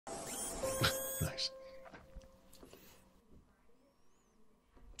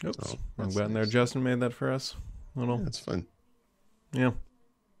Oops. So I'm that's glad there. nice. Justin made that for us. Yeah, Little. it's fun. Yeah.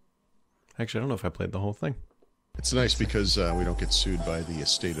 Actually, I don't know if I played the whole thing. It's nice because we don't get sued by the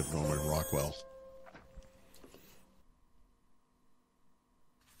estate of Norman Rockwell.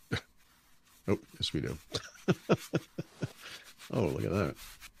 Oh, yes, we do. Oh, look at that.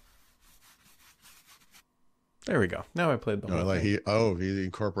 There we go. Now I played the No, whole like thing. he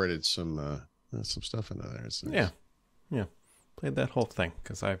incorporated some stuff into there. It's nice. Yeah. Yeah. Played that whole thing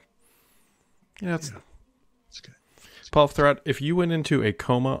because I. Yeah, it's. Yeah, it's good. Paul Threat, if you went into a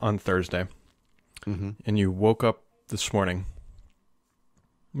coma on Thursday Mm-hmm. and you woke up this morning,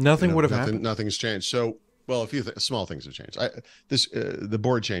 nothing would have happened. Nothing's changed. So, well, a few small things have changed. The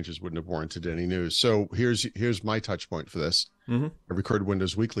board changes wouldn't have warranted any news. So here's my touch point for this. Mm-hmm. I recorded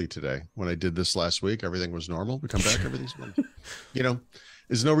Windows Weekly today. When I did this last week, everything was normal. We come back, everything's normal.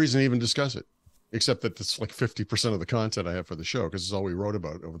 There's no reason to even discuss it, except that it's like 50% of the content I have for the show because it's all we wrote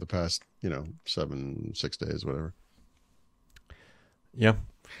about over the past 6 days, whatever. Yeah.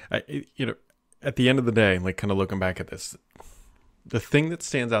 At the end of the day, like kind of looking back at this, the thing that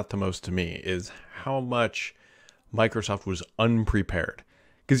stands out the most to me is how much Microsoft was unprepared.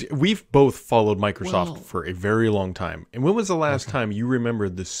 Because we've both followed Microsoft for a very long time. And when was the last time you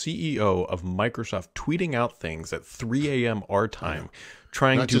remembered the CEO of Microsoft tweeting out things at 3 a.m. our time,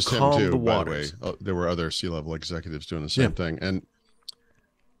 trying Not to just calm him too, the by the way. waters? There were other C-level executives doing the same thing. And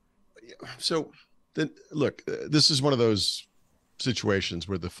so then, look, this is one of those situations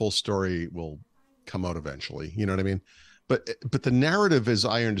where the full story will come out eventually. You know what I mean? But the narrative, as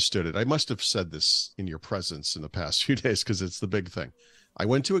I understood it, I must have said this in your presence in the past few days because it's the big thing. I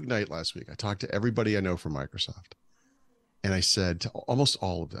went to Ignite last week. I talked to everybody I know from Microsoft. And I said to almost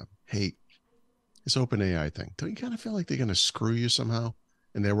all of them, hey, this OpenAI thing, don't you kind of feel like they're going to screw you somehow?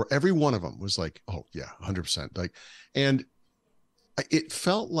 And every one of them was like, oh yeah, 100%. And it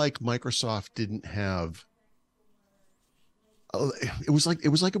felt like Microsoft didn't have, it was like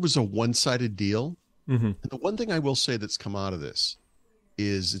it was a one-sided deal. Mm-hmm. And the one thing I will say that's come out of this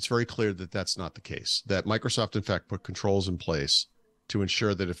is it's very clear that that's not the case, that Microsoft, in fact, put controls in place to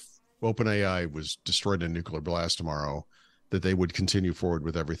ensure that if OpenAI was destroyed in a nuclear blast tomorrow, that they would continue forward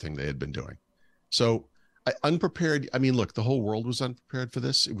with everything they had been doing. So unprepared. I mean, look, the whole world was unprepared for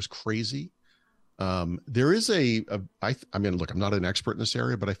this. It was crazy. There is I mean, look, I'm not an expert in this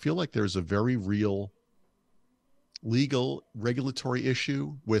area, but I feel like there's a very real legal regulatory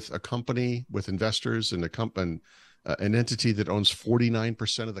issue with a company, with investors and an entity that owns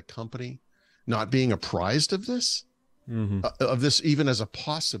 49% of the company not being apprised of this, even as a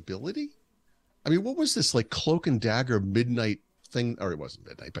possibility. I mean, what was this, like cloak and dagger midnight thing? Or it wasn't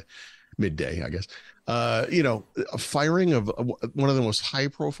midnight, but midday, I guess. A firing of one of the most high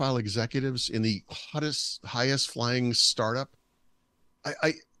profile executives in the highest flying startup.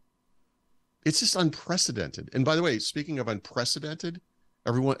 It's just unprecedented. And by the way, speaking of unprecedented,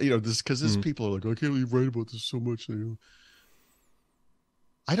 everyone, because people are like, I can't believe you write about this so much.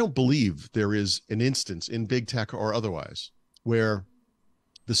 I don't believe there is an instance in big tech or otherwise where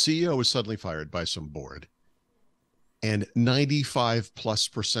the CEO was suddenly fired by some board and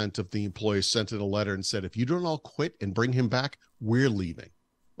 95+% of the employees sent in a letter and said, if you don't all quit and bring him back, we're leaving.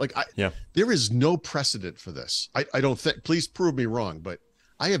 There is no precedent for this. I don't think, please prove me wrong, but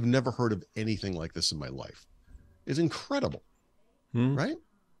I have never heard of anything like this in my life. It's incredible, right?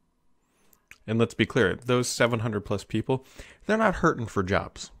 And let's be clear, those 700 plus people, they're not hurting for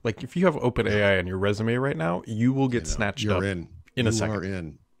jobs. Like if you have OpenAI on your resume right now, you will get snatched up in a second. You are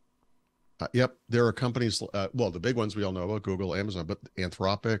in. Yep. There are companies, the big ones we all know about, Google, Amazon, but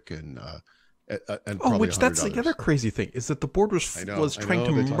Anthropic and which that's the other crazy thing is that the board was trying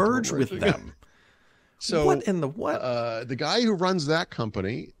to merge with them. So what in the what? The guy who runs that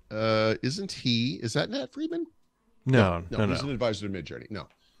company, is that Nat Friedman? No. He's an advisor to Midjourney. No.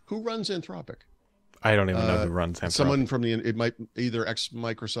 Who runs Anthropic? I don't even know who runs Anthropic. Someone from it might either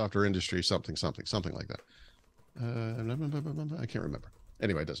ex-Microsoft or industry, something like that. I can't remember.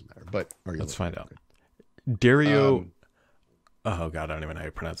 Anyway, it doesn't matter. But let's find out. Dario. Oh God, I don't even know how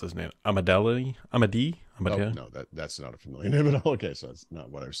you pronounce his name. Amadi. Oh, no, that's not a familiar name at all. Okay, so that's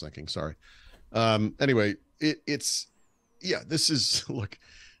not what I was thinking. Sorry. Anyway, this is, look,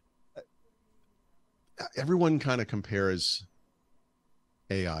 everyone kind of compares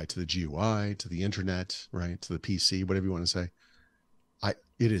AI to the GUI, to the internet, right? To the PC, whatever you want to say.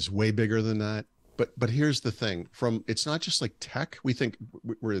 It is way bigger than that. But here's the thing, it's not just like tech. We think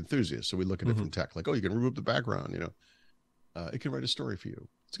we're enthusiasts. So we look at it from tech, like, oh, you can remove the background, it can write a story for you.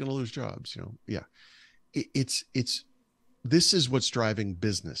 It's going to lose jobs, Yeah. This is what's driving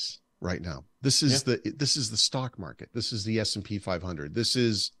business. right now. This is the stock market. This is the S&P 500. This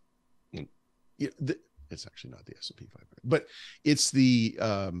is it's actually not the S&P 500, but it's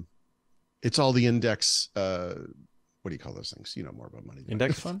it's all the index. What do you call those things? You know more about money.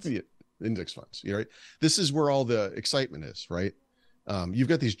 Index funds? Yeah, index funds. Right. This is where all the excitement is, right? You've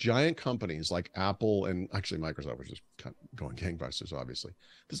got these giant companies like Apple and actually Microsoft, which is kind of going gangbusters, obviously.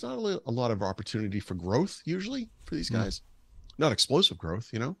 There's not a lot of opportunity for growth usually for these guys. Not explosive growth,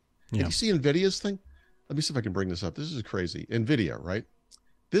 you know? Yeah. And you see Nvidia's thing? Let me see if I can bring this up. This is crazy. Nvidia, right?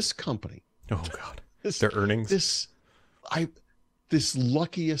 This company. Oh, God. Their earnings. This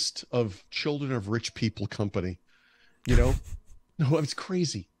luckiest of children of rich people company, you know? No, it's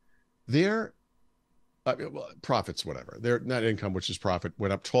crazy. Their profits, whatever. Their net income, which is profit,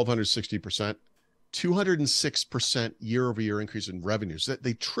 went up 1,260%, 206% year-over-year increase in revenues.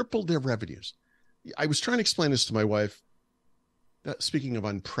 They tripled their revenues. I was trying to explain this to my wife. Speaking of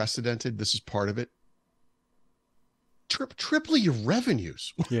unprecedented, this is part of it. Triple your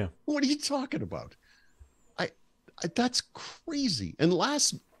revenues. Yeah. What are you talking about? That's crazy. And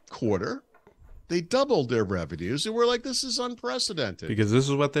last quarter, they doubled their revenues, and we're like, this is unprecedented. Because this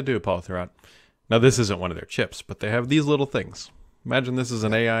is what they do, Paul Thurrott. Now, this isn't one of their chips, but they have these little things. Imagine this is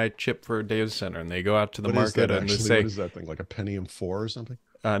an AI chip for a data center, and they go out to the market and they say, what is that thing, like a Pentium 4 or something?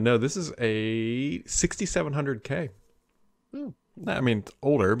 No, this is a 6700K. Oh. I mean, it's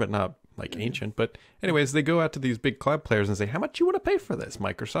older, but not like ancient. But anyways, they go out to these big cloud players and say, how much you want to pay for this,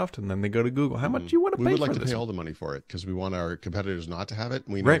 Microsoft? And then they go to Google, how much you want to pay for this? We would like to pay all the money for it because we want our competitors not to have it.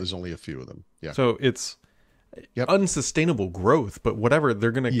 And we know there's only a few of them. Yeah. So it's unsustainable growth, but whatever,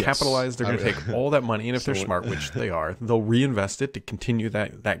 they're going to capitalize. They're going to take all that money. And if they're smart, which they are, they'll reinvest it to continue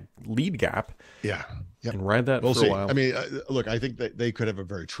that lead gap. Yeah. Yep. And ride that for a while. I mean, look, I think that they could have a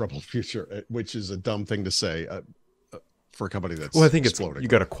very troubled future, which is a dumb thing to say. For a company that's I think exploding. You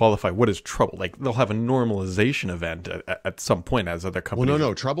got to qualify what is trouble. Like they'll have a normalization event at some point as other companies. Well,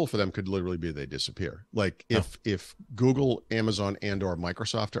 no. Trouble for them could literally be they disappear. Like if Google, Amazon, and or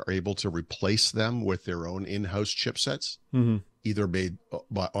Microsoft are able to replace them with their own in-house chipsets, either made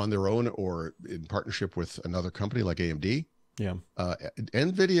on their own or in partnership with another company like AMD. Yeah.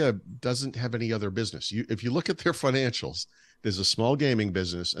 Nvidia doesn't have any other business. If you look at their financials, there's a small gaming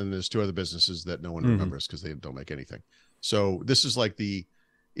business and there's two other businesses that no one remembers because they don't make anything. So this is like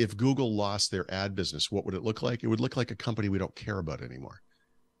if Google lost their ad business, what would it look like? It would look like a company we don't care about anymore.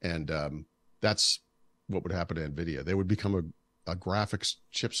 And that's what would happen to Nvidia. They would become a graphics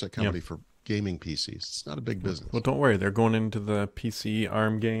chipset company for gaming PCs. It's not a big business. Well, don't worry. They're going into the PC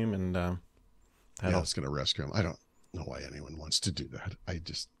ARM game and it's going to rescue them. I don't know why anyone wants to do that.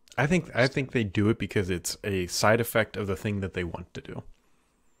 I think they do it because it's a side effect of the thing that they want to do.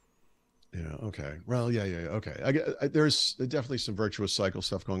 Yeah. Okay. Well, yeah. Okay. There's definitely some virtuous cycle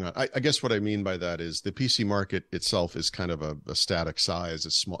stuff going on. I guess what I mean by that is the PC market itself is kind of a static size.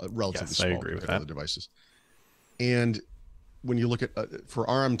 It's small, relatively small. I agree with that. Other devices. And when you look at for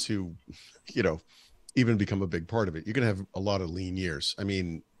ARM to, even become a big part of it, you're going to have a lot of lean years. I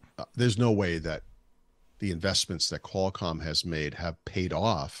mean, there's no way that the investments that Qualcomm has made have paid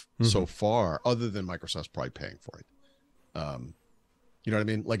off so far, other than Microsoft's probably paying for it. You know what I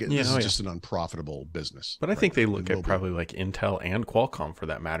mean? Like this is just an unprofitable business. But I think they look at probably like Intel and Qualcomm for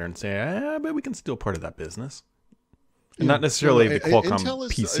that matter and say, I bet we can steal part of that business. And not necessarily the Qualcomm Intel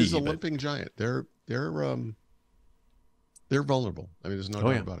PC. Is a limping giant. They're vulnerable. I mean, there's no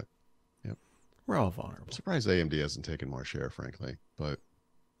doubt about it. Yep. We're all vulnerable. I'm surprised AMD hasn't taken more share, frankly. But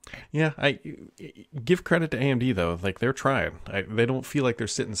yeah, I give credit to AMD though. Like they're trying. They don't feel like they're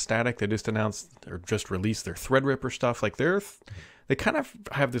sitting static. They just announced or just released their Threadripper stuff. Like they kind of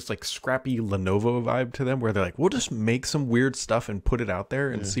have this like scrappy Lenovo vibe to them where they're like, we'll just make some weird stuff and put it out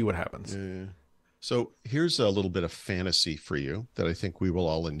there and see what happens. Yeah. So here's a little bit of fantasy for you that I think we will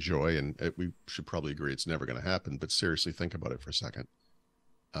all enjoy. And we should probably agree it's never going to happen. But seriously, think about it for a second.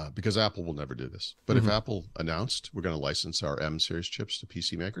 Because Apple will never do this. But if Apple announced we're going to license our M series chips to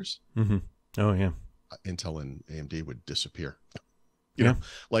PC makers, oh yeah, Intel and AMD would disappear. You know,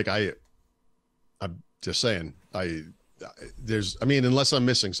 like I'm just saying, unless I'm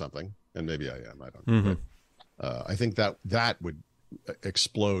missing something, and maybe I am, I don't know. But, I think that would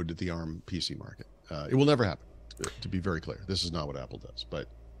explode the ARM PC market. It will never happen. To be very clear, this is not what Apple does, but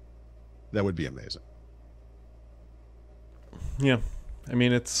that would be amazing. Yeah. I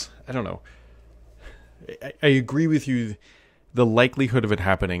mean, I don't know. I agree with you the likelihood of it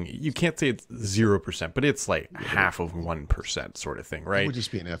happening, you can't say it's 0%, but it's like half of 1% sort of thing, It right? would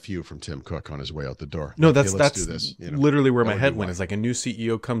just be an FU from Tim Cook on his way out the door. No, Like, that's hey, let's that's do this. You know, literally where that my would head be went. why. Is like a new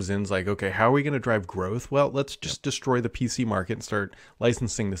CEO comes in, is like, okay, how are we going to drive growth? Well, let's just destroy the PC market and start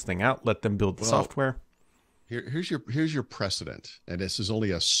licensing this thing out. Let them build the Well, software. here's your precedent, and this is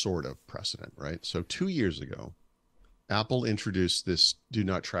only a sort of precedent, right? So 2 years ago, Apple introduced this do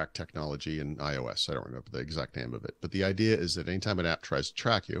not track technology in iOS. I don't remember the exact name of it, but the idea is that anytime an app tries to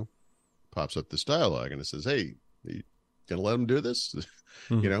track you, pops up this dialogue and it says, "Hey, you gonna let them do this?"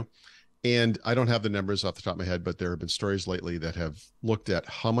 Mhm. you know. And I don't have the numbers off the top of my head, but there have been stories lately that have looked at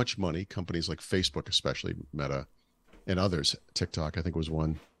how much money companies like Facebook, especially Meta, and others, TikTok, I think was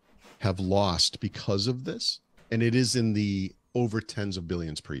one, have lost because of this. And it is in the over tens of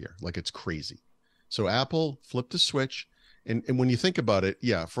billions per year. Like, it's crazy. So Apple flipped a switch. And when you think about it,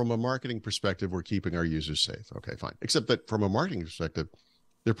 yeah, from a marketing perspective, we're keeping our users safe. Okay, fine. Except that from a marketing perspective,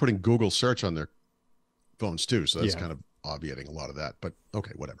 they're putting Google search on their phones too. So that's Yeah. kind of obviating a lot of that. But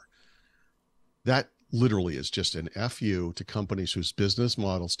okay, whatever. That literally is just an FU to companies whose business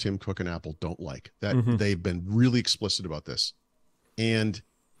models Tim Cook and Apple don't like. That Mhm. they've been really explicit about this. And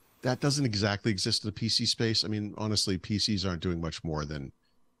that doesn't exactly exist in the PC space. I mean, honestly, PCs aren't doing much more than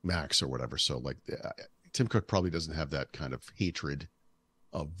Macs or whatever. So, like, Tim Cook probably doesn't have that kind of hatred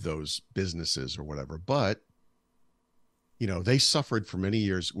of those businesses or whatever. But, you know, they suffered for many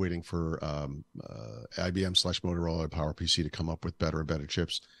years waiting for IBM / Motorola PowerPC to come up with better and better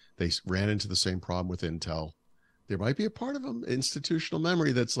chips. They ran into the same problem with Intel. There might be a part of them, institutional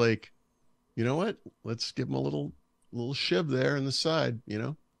memory, that's like, you know what? Let's give them a little shiv there in the side, you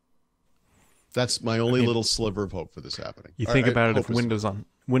know? That's my I only mean, little sliver of hope for this happening. you think about it. If Hope is,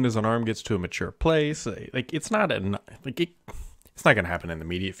 Windows on ARM gets to a mature place, like it's not it's not going to happen in the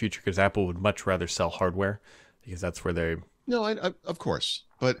immediate future because Apple would much rather sell hardware because that's where they. no, of course,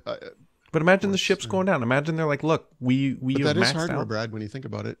 but But imagine the ships going down. Imagine they're like, look, we have that is maxed hardware, out. Brad. When you think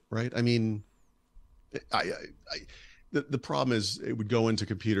about it, right? I mean, the problem is it would go into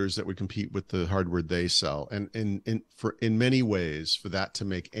computers that would compete with the hardware they sell, and in many ways, for that to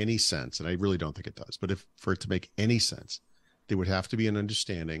make any sense, and I really don't think it does, but if for it to make any sense, there would have to be an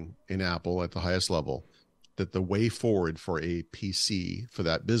understanding in Apple at the highest level that the way forward for a PC for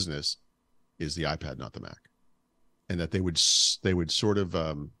that business is the iPad, not the Mac, and that they would sort of,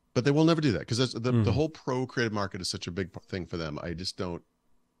 but they will never do that because the whole pro creative market is such a big thing for them. I just don't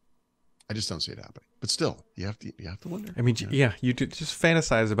see it happening. But still, you have to wonder. I mean, yeah, you just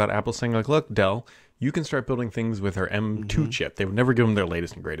fantasize about Apple saying like, look, Dell, you can start building things with our M2 chip. They would never give them their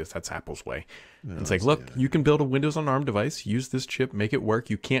latest and greatest. That's Apple's way. No, it's like, look, you can build a Windows on ARM device, use this chip, make it work.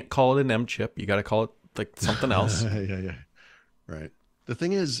 You can't call it an M chip. You got to call it like something else. yeah. Right. The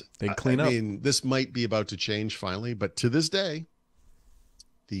thing is, They clean up. I mean, this might be about to change finally, but to this day,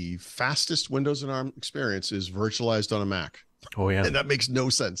 the fastest Windows and ARM experience is virtualized on a Mac. Oh yeah, and that makes no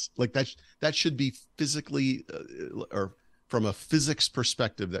sense. Like that should be physically, or from a physics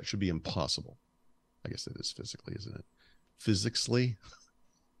perspective, that should be impossible. I guess it is physically, isn't it? Physically,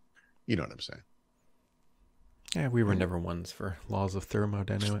 you know what I'm saying? Yeah, we were never ones for laws of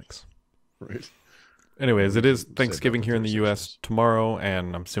thermodynamics. Right. Anyways, it is Thanksgiving here in the U.S. tomorrow,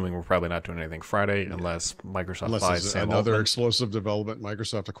 and I'm assuming we're probably not doing anything Friday unless Microsoft buys Sam another Altman. explosive development.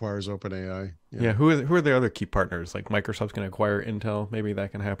 Microsoft acquires OpenAI. Yeah, who are the other key partners? Like Microsoft's going to acquire Intel. Maybe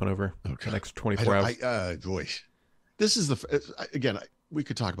that can happen over the next 24 hours. Boy, this is again. We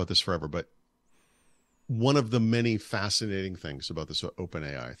could talk about this forever, but one of the many fascinating things about this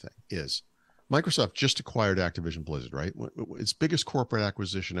OpenAI thing is Microsoft just acquired Activision Blizzard, right? Its biggest corporate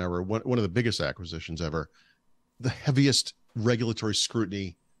acquisition ever, one of the biggest acquisitions ever, the heaviest regulatory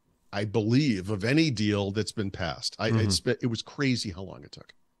scrutiny, I believe, of any deal that's been passed. It was crazy how long it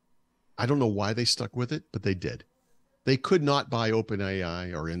took. I don't know why they stuck with it, but they did. They could not buy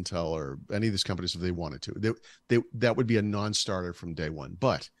OpenAI or Intel or any of these companies if they wanted to. That would be a non-starter from day one.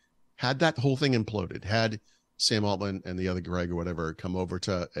 But had that whole thing imploded, had Sam Altman and the other Greg or whatever come over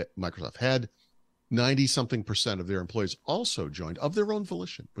to Microsoft, had 90-something% of their employees also joined of their own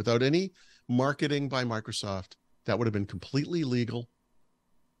volition without any marketing by Microsoft, that would have been completely legal,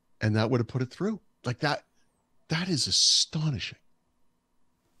 and that would have put it through. Like that is astonishing.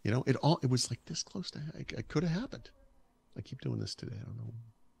 You know, it was like this close to it could have happened. I keep doing this today. I don't know.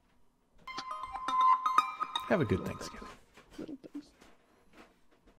 Have a good Thanksgiving.